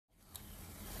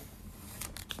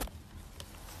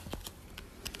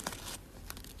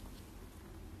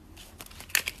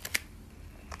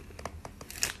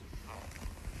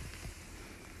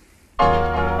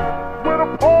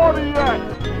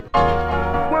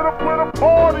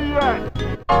party at?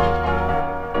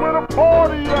 Where the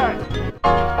party at?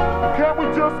 Can't we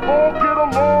just all get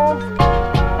along?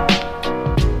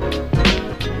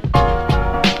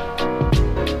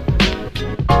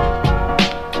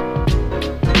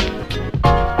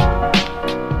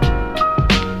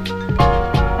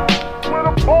 Where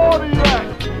the party at?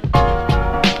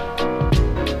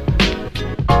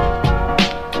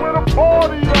 Where the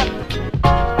party at?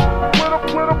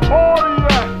 Where the party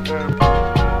at?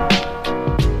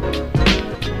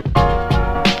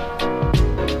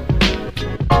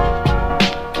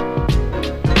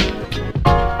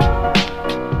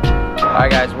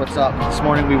 Alright guys, what's up? This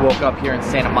morning we woke up here in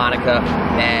Santa Monica,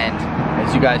 and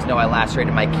as you guys know, I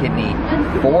lacerated my kidney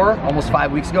almost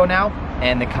 5 weeks ago now,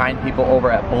 and the kind people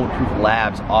over at Bulletproof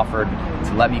Labs offered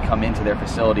to let me come into their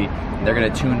facility. They're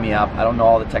gonna tune me up. I don't know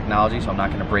all the technology, so I'm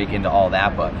not gonna break into all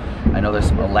that, but I know there's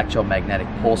some electromagnetic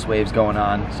pulse waves going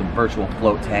on, some virtual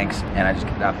float tanks, and I just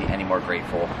could not be any more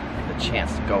grateful for the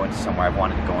chance to go into somewhere I've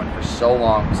wanted to go in for so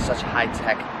long with such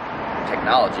high-tech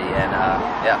technology, and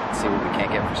yeah, let's see what we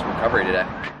can't get for some recovery today.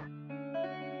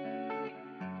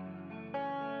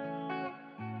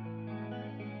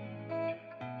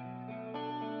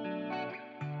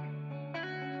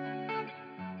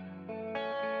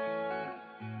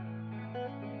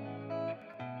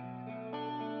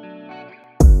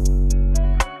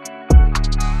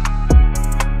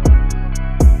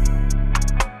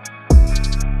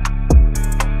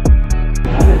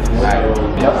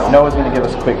 Yep. Noah's going to give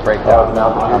us a quick breakdown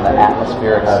on the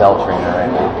atmospheric cell trainer right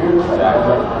now.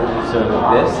 Exactly. So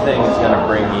this thing is going to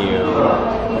bring you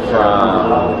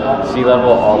from sea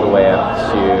level all the way up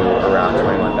to around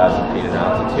 21,000 feet in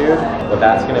altitude. What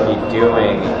that's going to be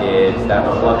doing is that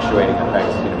fluctuating effect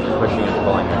is going to be pushing and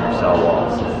pulling on your cell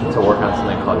walls to work on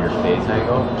something called your phase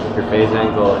angle. Your phase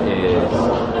angle is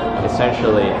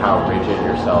essentially how rigid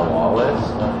your cell wall is.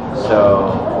 So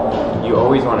you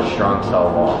always want a strong cell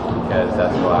wall because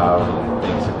that's allowing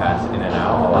things to pass in and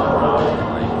out a lot more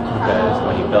optimally. Because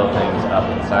when you build things up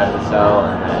inside of the cell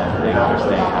and then things are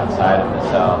staying outside of the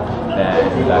cell,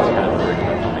 then that's kind of the root of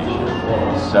inflammation.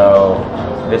 So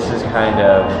this is kind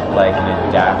of like an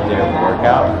adaptive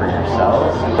workout for your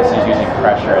cells. This is using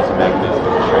pressure as a mechanism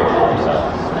to strengthen your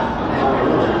cells.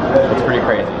 It's pretty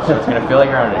crazy. So it's going to feel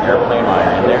like you're on an airplane while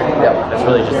you're in there. Yep. That's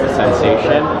really just the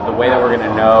sensation. The way that we're going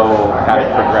to know how to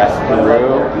progress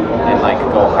through and like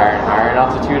go higher and higher in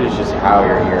altitude is just how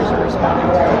your ears are responding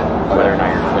to it, whether or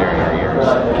not you're clearing your ears.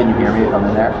 Can you hear me if I'm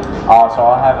in there? So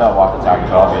I'll have a walkie-talkie,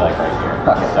 but I'll be like right here.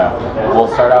 Okay. So we'll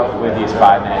start out with these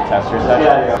 5-minute tester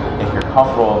sessions. If you're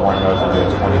comfortable with one of those, I'll do a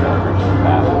 20-minute version of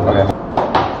that. Okay.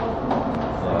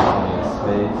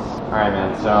 Alright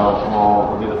man, so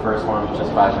we'll do the first one,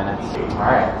 just 5 minutes.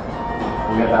 Alright,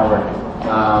 we got that working.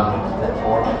 That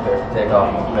form, prepare for takeoff.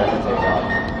 Prepare for takeoff.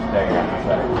 There you go, that's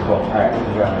better. Cool. Alright,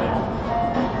 good job man.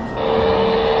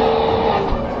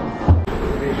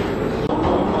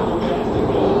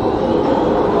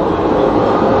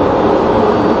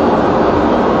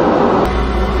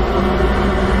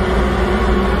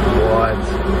 What?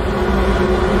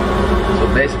 So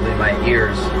basically my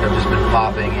ears have just been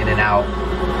popping in and out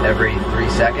every 3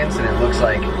 seconds, and it looks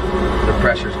like the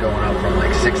pressure's going up from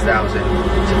like 6,000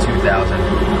 to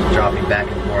 2,000, dropping back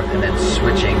and forth, and then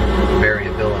switching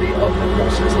variability of the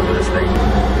pulses. Look at this thing.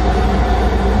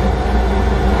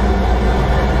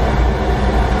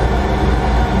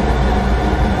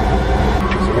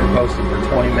 So we're posting for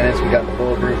 20 minutes. We got the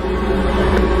Bulletproof,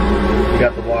 we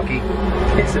got the walkie in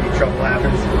case any trouble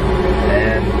happens,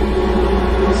 and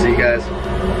we'll see you guys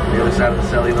on the other side of the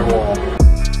cellular wall.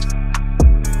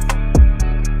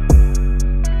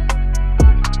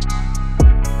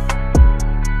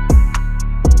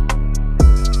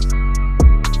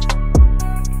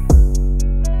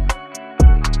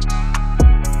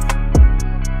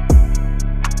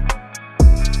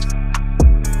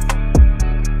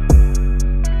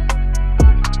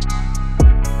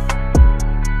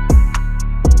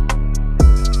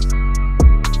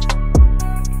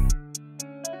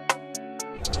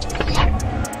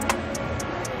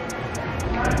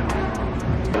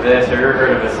 Have you ever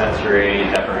heard of a sensory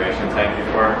deprivation tank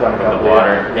before? With the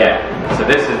water? Yeah. So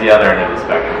this is the other end of the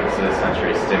spectrum. This is a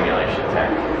sensory stimulation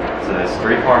tank. So there's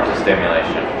 3 forms of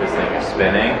stimulation. This thing is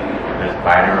spinning, there's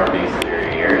binaural beats through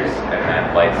your ears, and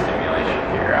then light stimulation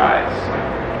through your eyes.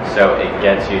 So it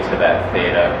gets you to that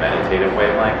theta meditative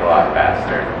wavelength a lot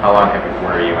faster. How long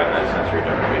were you in the sensory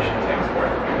deprivation tanks for?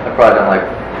 I've probably done like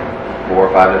 4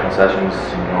 or 5 different sessions,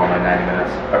 normally 90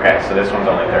 minutes. Okay, so this one's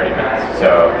only 30 minutes,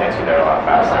 so it gets you there a lot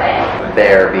faster.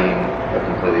 There being a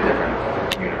completely different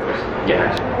universe.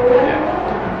 Yeah.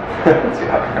 Yeah. Let's see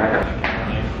how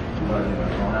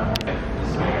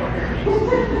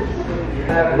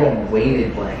We're going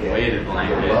weighted blanket. Weighted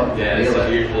blanket. Yeah, this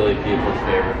is usually people's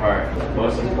favorite part. The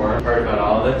most important part about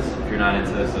all of this, if you're not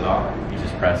into this at all, you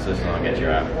just press this and it'll get you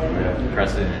out. You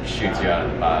press it and it shoots you out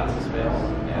of the box of space.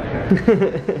 Yeah.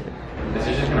 This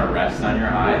is just gonna rest on your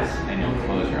eyes and you'll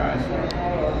close your eyes.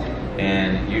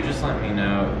 And you just let me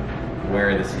know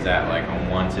where this is at, like on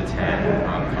 1 to 10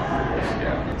 on comfortable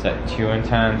scale. It's at too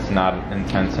intense, not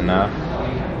intense enough.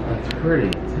 That's pretty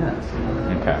intense.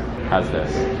 Okay, how's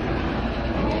this?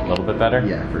 A little bit better?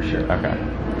 Yeah, for sure. Okay.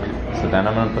 So then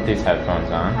I'm gonna put these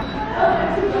headphones on.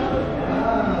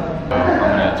 So I'm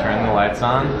gonna turn the lights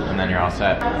on and then you're all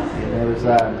set. The other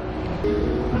side.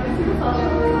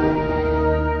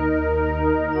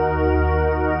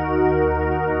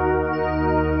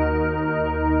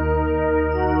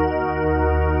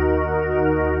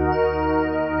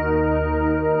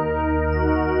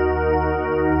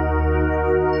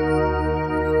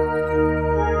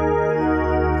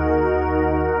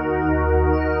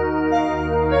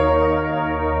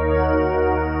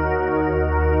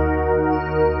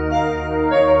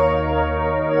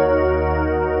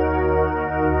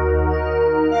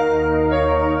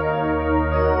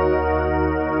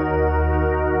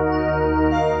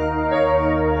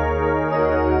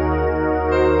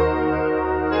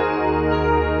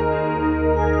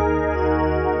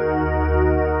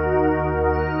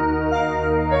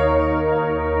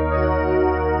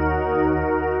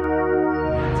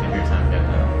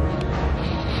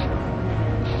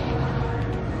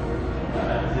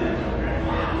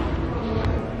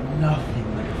 Nothing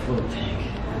like a full tank.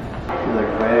 You're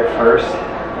like right at first,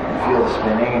 you feel the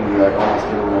spinning and you like almost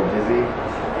get a little dizzy,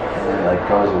 and then it like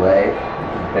goes away. You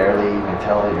can barely even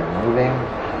tell that you're moving.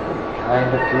 You kind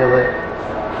of feel it.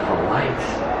 The lights,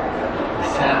 the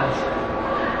sounds.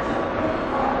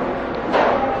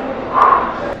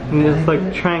 And it's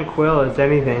like tranquil as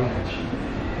anything.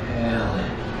 Yeah.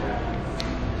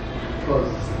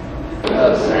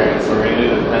 So we're gonna do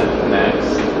the PEMF next.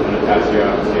 I'm gonna pass you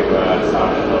out to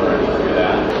Sasha. They'll run you through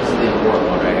that. This is the important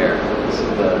one right here. This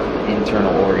is the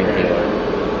internal organ healer.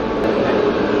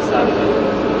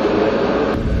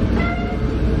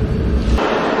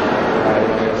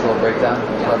 Alright, give us a little breakdown.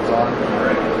 What's on?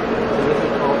 So this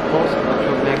is called pulse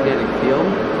electromagnetic field.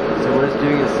 So what it's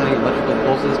doing is sending electrical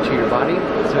pulses to your body.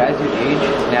 So as you age,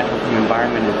 it's natural from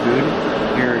environment and food.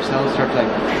 Your cells start to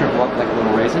like shrivel up like a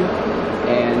little raisin.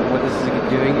 And what this is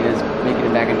doing is making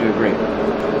it back into a grape.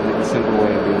 Like a simple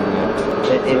way of doing that.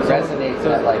 It resonates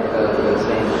at like the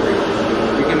same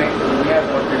frequency. We have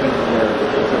one frequency where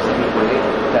it's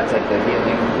 7.8. That's like the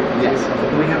healing. Yes.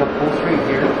 We have a pulse rate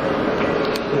here.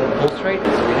 We have a pulse rate.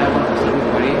 So we have one for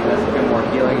 7.8. That's like a more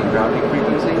healing and grounding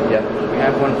frequency. Yep. We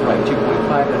have one for like 2.5.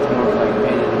 That's more for like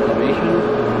pain and inflammation.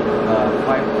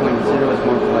 5.0 is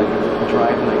more for like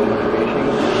drive and like motivation.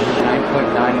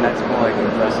 9.9, that's more like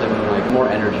aggressive and like more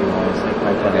energy wise,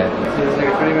 like 5.8. Okay. So it's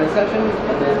like a 30-minute session,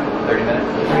 and then 30 minutes?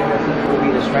 30-minute session will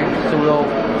be the strength. So we'll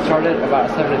start at about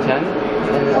 7 to 10,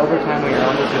 and then over time when you're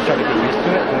on this, you start to get used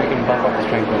to it, and we can bump up the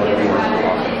strength a little bit more.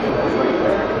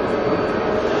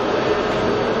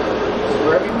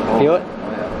 Feel it?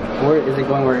 Where is it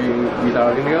going where you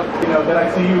thought it was gonna go? You know, then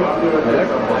I see you, I'm doing it.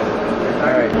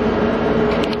 Alright.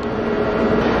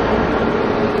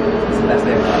 It's the best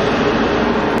day of my life.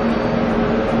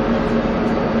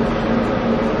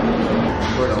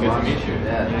 Good to meet you.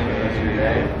 Yeah.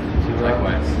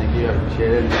 Likewise. Thank you.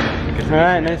 Appreciate it.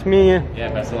 Alright, nice meeting you.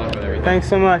 Yeah, best of luck with everything. Thanks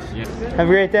so much. Yeah. Have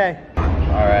a great day.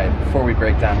 Alright, before we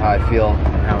break down how I feel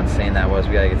and how insane that was,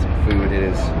 we gotta get some food. It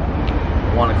is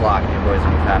 1 o'clock and your boy's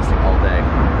been fasting all day.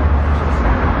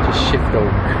 Just shift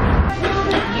over.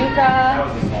 Yucca,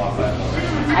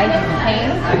 ice pain,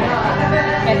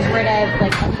 gets rid of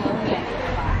like ammonia.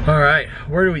 Alright,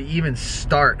 where do we even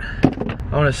start?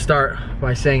 I want to start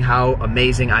by saying how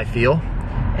amazing I feel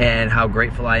and how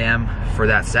grateful I am for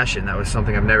that session. That was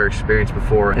something I've never experienced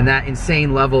before. And that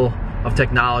insane level of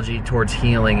technology towards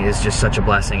healing is just such a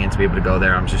blessing, and to be able to go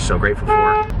there, I'm just so grateful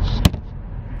for.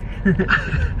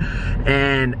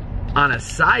 And on a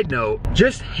side note,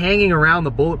 just hanging around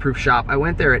the Bulletproof shop, I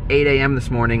went there at 8 a.m. this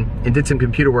morning and did some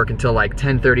computer work until like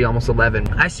 10:30, almost 11.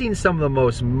 I've seen some of the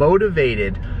most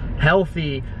motivated,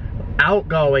 healthy,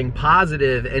 outgoing,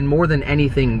 positive, and more than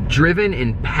anything, driven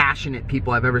and passionate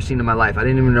people I've ever seen in my life. I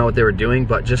didn't even know what they were doing,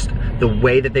 but just the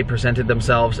way that they presented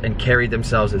themselves and carried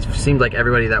themselves, it seemed like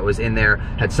everybody that was in there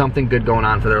had something good going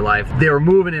on for their life. They were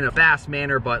moving in a fast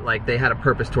manner, but like they had a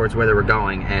purpose towards where they were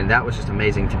going, and that was just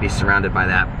amazing to be surrounded by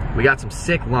that. We got some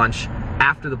sick lunch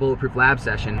after the Bulletproof Lab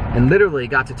session and literally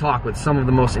got to talk with some of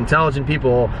the most intelligent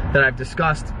people that I've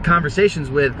discussed conversations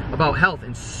with about health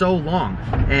in so long,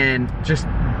 and just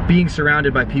being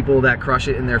surrounded by people that crush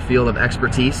it in their field of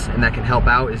expertise and that can help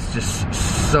out is just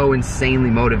so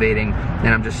insanely motivating, and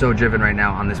I'm just so driven right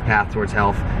now on this path towards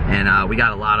health. And we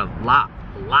got a lot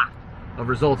of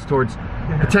results towards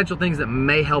potential things that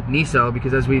may help Niso,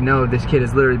 because as we know, this kid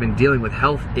has literally been dealing with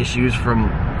health issues from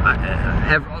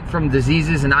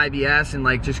diseases and IBS and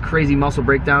like just crazy muscle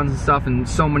breakdowns and stuff, and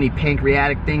so many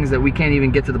pancreatic things that we can't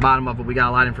even get to the bottom of, but we got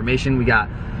a lot of information. We got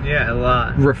a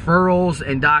lot. Referrals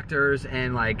and doctors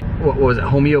and like, what was it,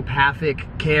 homeopathic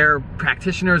care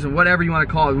practitioners and whatever you want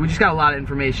to call it. We just got a lot of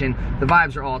information. The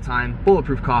vibes are all time.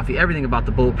 Bulletproof coffee, everything about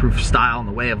the Bulletproof style and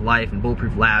the way of life and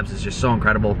Bulletproof Labs is just so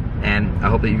incredible. And I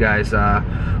hope that you guys,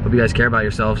 care about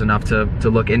yourselves enough to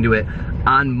look into it.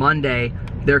 On Monday,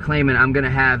 they're claiming I'm gonna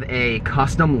have a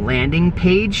custom landing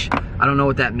page. I don't know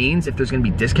what that means, if there's gonna be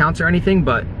discounts or anything,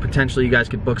 but potentially you guys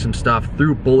could book some stuff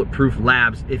through Bulletproof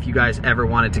Labs if you guys ever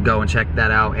wanted to go and check that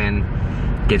out and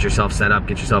get yourself set up,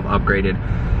 get yourself upgraded.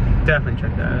 Definitely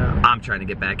check that out. I'm trying to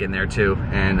get back in there too,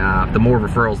 and the more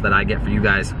referrals that I get for you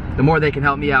guys, the more they can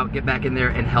help me out, get back in there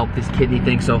and help this kidney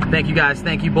thing. So thank you guys,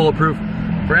 thank you Bulletproof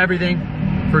for everything,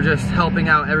 for just helping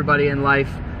out everybody in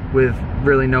life with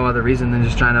really no other reason than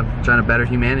just trying to better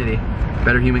humanity,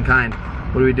 better humankind.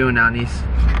 What are we doing now, Nice?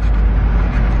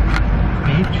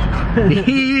 Beach?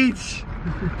 Beach!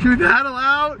 Should that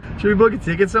allowed? Should we book a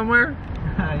ticket somewhere?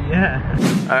 Yeah.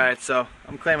 Alright, so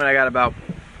I'm claiming I got about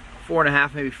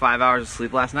 4.5, maybe 5 hours of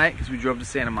sleep last night because we drove to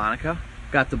Santa Monica.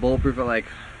 Got to Bulletproof at like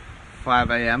 5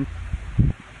 a.m.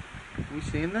 Are we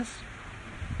seeing this?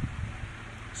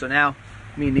 So now,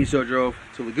 me and Niso drove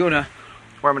to Laguna,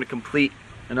 where I'm going to complete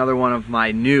another one of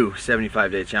my new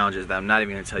 75-day challenges that I'm not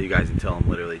even going to tell you guys until I'm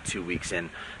literally 2 weeks in,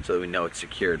 so that we know it's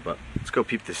secured. But let's go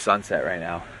peep the sunset right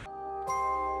now.